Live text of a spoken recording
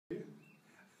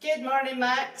Good morning,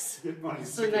 Max. Good morning.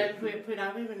 So now, where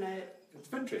are we? We're now It's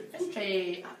Fintry.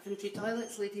 Fintry, at Fintry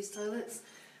toilets, ladies' toilets.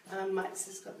 Max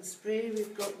has got the spray,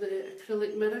 we've got the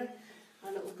acrylic mirror,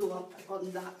 and it will go up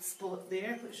on that spot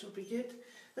there, which will be good.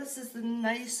 This is the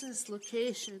nicest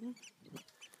location,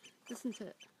 isn't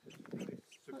it?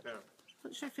 Superb.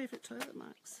 What's your favourite toilet,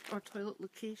 Max? Or toilet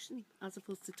location, as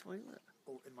opposed to toilet?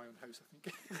 Oh, in my own house,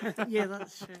 I think. Yeah,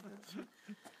 that's true, that's true.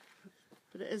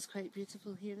 But it is quite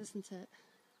beautiful here, isn't it?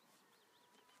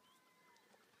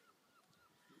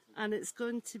 And it's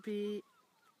going to be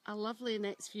a lovely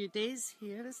next few days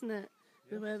here, isn't it?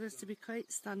 The weather's to be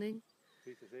quite stunning.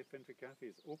 CCDC Fintry Cafe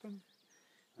is open.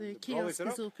 The kiosk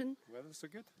is open. The weather's so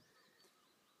good.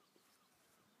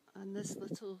 And this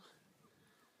little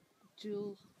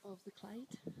jewel of the Clyde,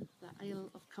 the Isle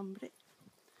of Cumbrae.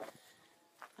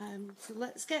 So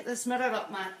let's get this mirror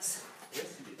up, Max.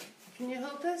 Yes, indeed. Can you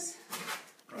hold this?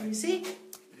 Right. Can you see?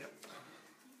 Yep.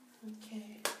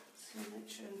 Okay, so make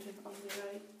sure I'm doing it on the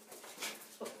right.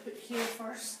 I'll put here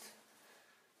first.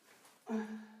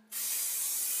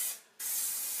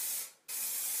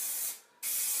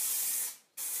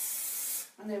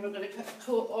 And then we're going to put a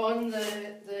coat on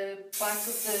the back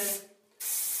of the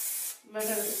mirror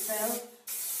itself.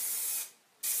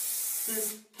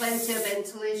 There's plenty of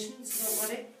ventilation, so don't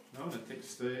worry. No, it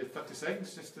takes 30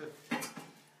 seconds just to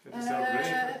get yourself ready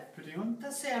for putting on.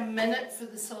 Let's say a minute for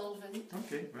the solvent.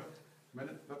 Okay, well,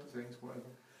 minute, 30 seconds, whatever.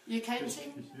 You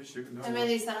counting? You should know. How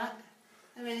many is that?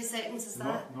 How many seconds is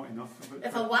that? Not enough.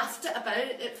 If I waft it about,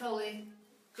 it probably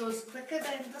goes quicker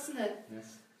then, doesn't it?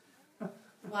 Yes.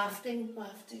 Wafting.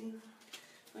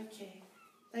 Okay.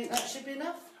 Think that should be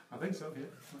enough? I think so, yeah.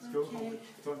 Let's Okay. go.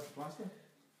 It's on plaster.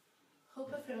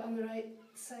 Hope I put it on the right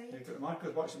side. You've got the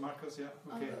markers, watch the markers, yeah.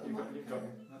 Okay, got the you've got marker.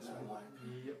 them. That's Got the fine.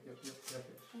 marker. Yep.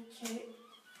 Okay.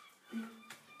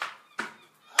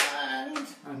 And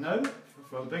And now,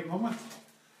 for the big moment.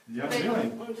 Yeah, right, really.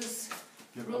 we'll just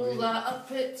Give it a roll wee- that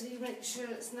up it to make sure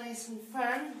it's nice and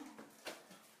firm.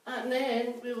 And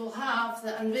then we will have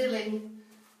the unveiling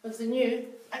of the new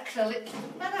acrylic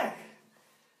mirror.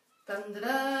 Dun dun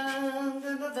dun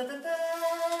dun dun dun dun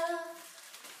dun.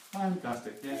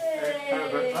 Fantastic, yes. Yay. How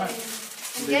about that?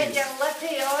 And get your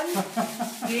lippy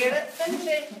on here at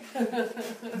Fintry.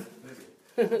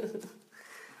 There we go.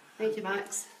 Thank you,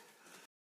 Max.